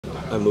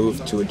I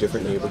moved to a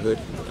different neighborhood.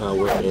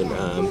 We're in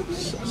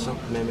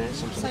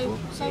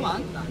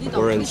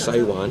we're in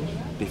Saiwan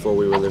before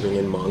we were living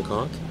in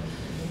Mongkok,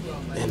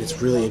 and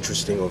it's really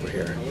interesting over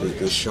here.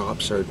 The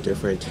shops are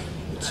different.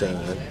 It's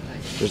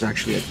there's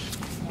actually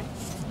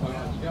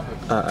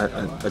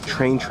a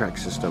train track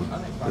system.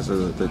 There's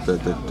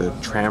the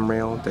tram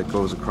rail that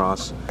goes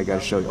across. I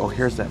gotta show you. Oh,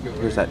 here's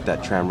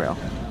that tram rail.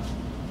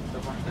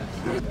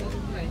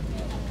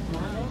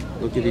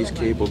 Look at these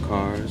cable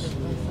cars.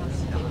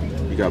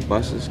 You got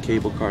buses,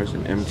 cable cars,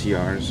 and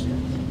MTRs.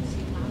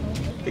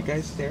 The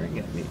guy's staring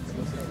at me.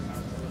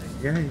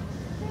 Yeah,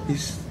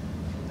 he's.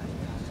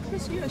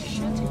 Because you are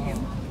shooting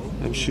him.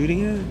 I'm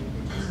shooting it.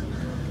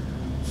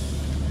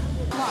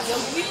 We're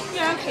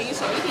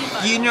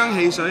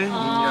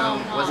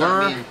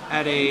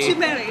at a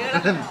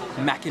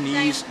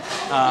Macanese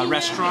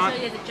restaurant.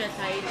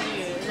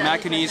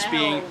 Macanese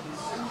being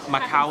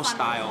Macau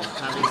style.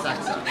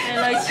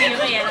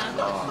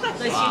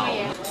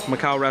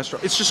 Macau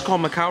restaurant. It's just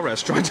called Macau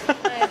restaurant.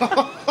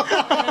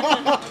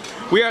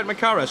 We are at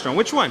Macau restaurant.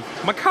 Which one?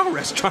 Macau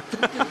restaurant.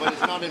 But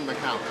it's not in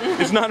Macau.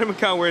 It's not in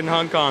Macau. We're in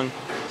Hong Kong.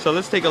 So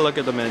let's take a look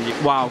at the menu.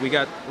 Wow, we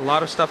got a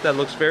lot of stuff that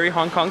looks very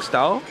Hong Kong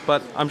style,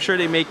 but I'm sure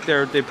they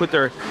put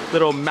their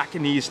little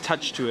Macanese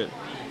touch to it.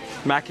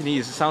 Macanese.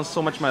 It sounds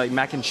so much like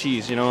mac and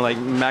cheese. You know, like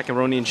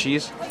macaroni and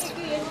cheese.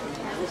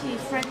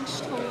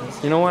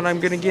 You know what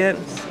I'm gonna get?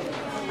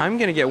 I'm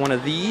gonna get one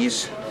of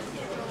these,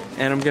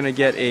 and I'm gonna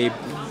get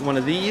one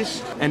of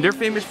these. And they're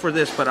famous for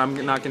this, but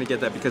I'm not gonna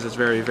get that because it's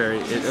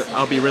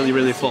I'll be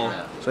really full.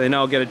 So then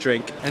I'll get a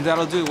drink. And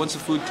that'll do it. Once the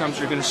food comes,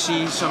 you're gonna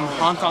see some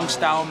Hong Kong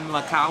style,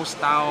 Macau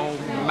style,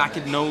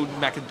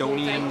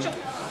 Macedonian,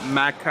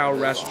 Macau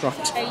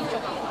restaurant.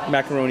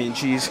 Macaroni and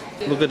cheese.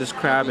 Look at this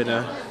crab in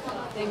the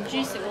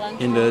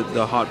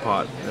hot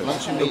pot.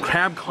 The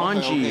crab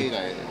congee.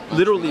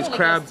 Literally, it's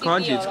crab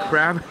congee. It's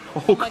crab,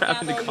 whole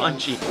crab in the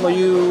congee. 我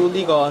要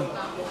呢個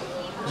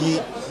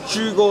熱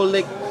朱古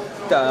力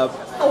嘅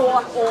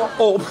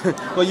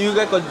我要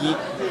一個熱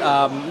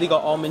呢個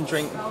almond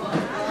drink。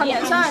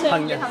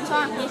杏仁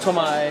霜，同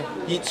埋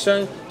熱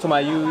霜，同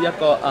埋要一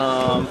個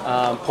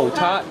葡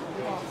撻，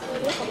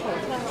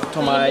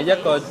同埋一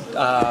個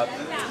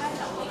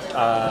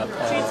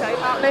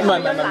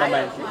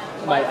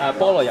唔係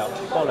菠蘿油，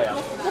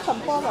一份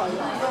菠蘿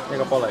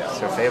油。 It's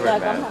your favorite,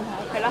 man.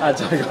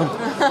 就係咁。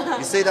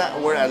 You say that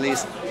word at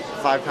least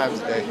 5 times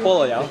a day. 菠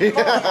蘿油。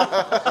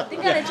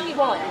點解你中意菠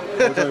蘿油？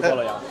好中意菠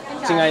蘿油。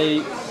淨係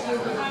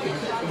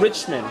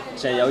Richmond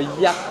淨係有一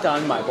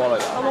間賣菠蘿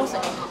油。好唔好食？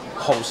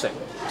好食，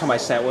同埋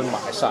成碗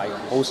賣晒嘅，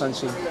好新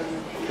鮮。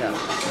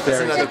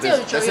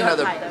That's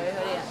another.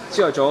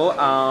 朝頭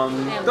早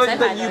都要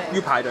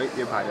排隊，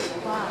要排隊。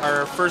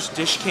Our first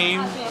dish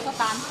came,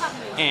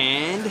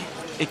 and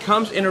it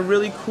comes in a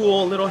really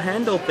cool little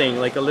handle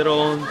thing, like a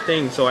little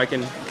thing, so I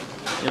can,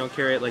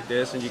 carry it like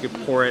this, and you can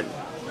pour it.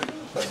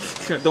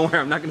 Don't worry,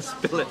 I'm not gonna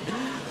spill it.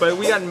 But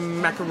we got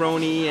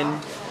macaroni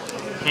and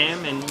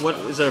ham, and what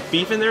is there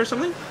beef in there or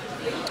something?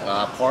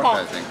 Pork,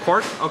 I think.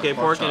 Pork? Okay,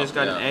 pork, and chop, it's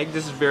got an egg.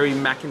 This is very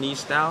Macanese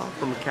style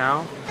from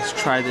Macau. Let's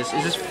try this.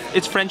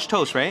 It's French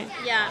toast, right?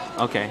 Yeah.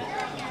 Okay.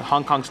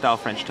 Hong Kong style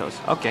French toast.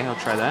 Okay, I'll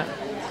try that.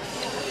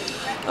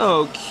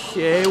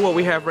 Okay, what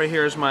we have right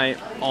here is my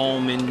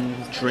almond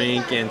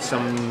drink and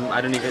some, I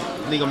don't even,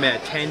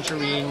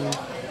 tangerine,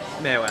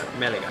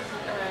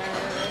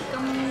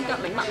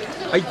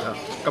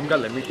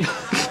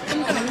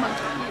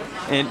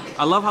 and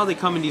I love how they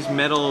come in these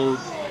metal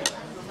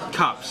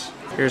cups.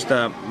 Here's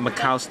the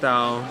Macau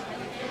style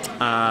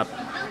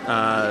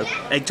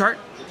egg tart.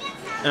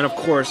 And of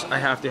course, I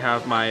have to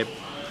have my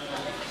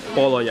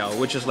bolo yao,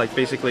 which is like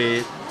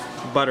basically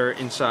butter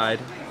inside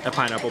a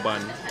pineapple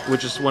bun,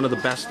 which is one of the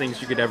best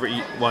things you could ever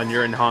eat when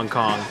you're in Hong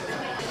Kong.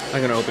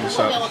 I'm gonna open this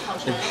up.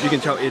 You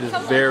can tell it is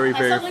very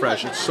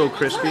fresh. It's so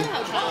crispy.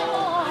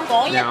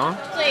 Now,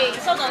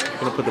 I'm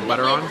gonna put the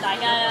butter on.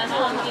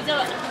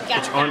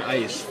 It's on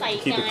ice.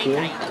 Keep it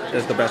cool.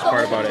 That's the best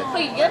part about it.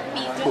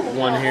 Put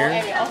one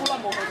here.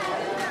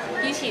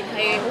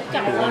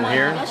 Put one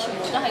here.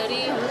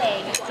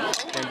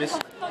 And this,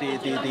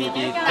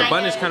 the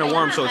bun is kind of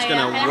warm, so it's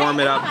gonna warm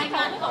it up,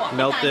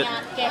 melt it.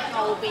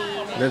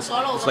 And it's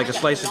like a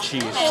slice of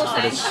cheese,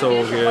 but it's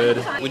so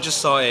good. We just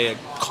saw a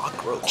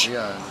cockroach.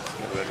 Yeah.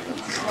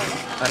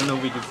 I don't know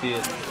if we can see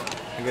it.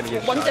 I'm gonna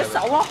get a shot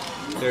of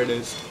it. There it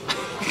is.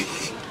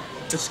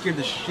 That scared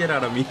the shit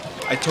out of me.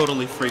 I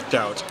totally freaked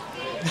out.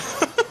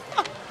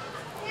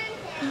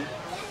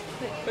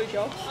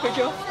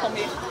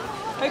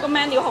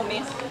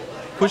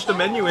 Push the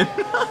menu in.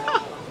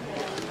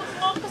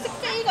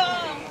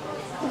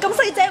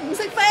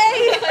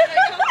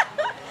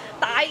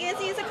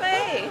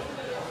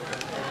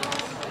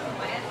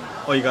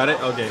 Oh, you got it?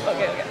 Okay.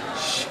 Okay.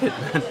 Shit,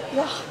 man.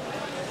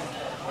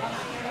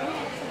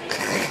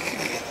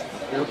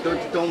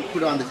 Don't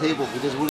put it on the table because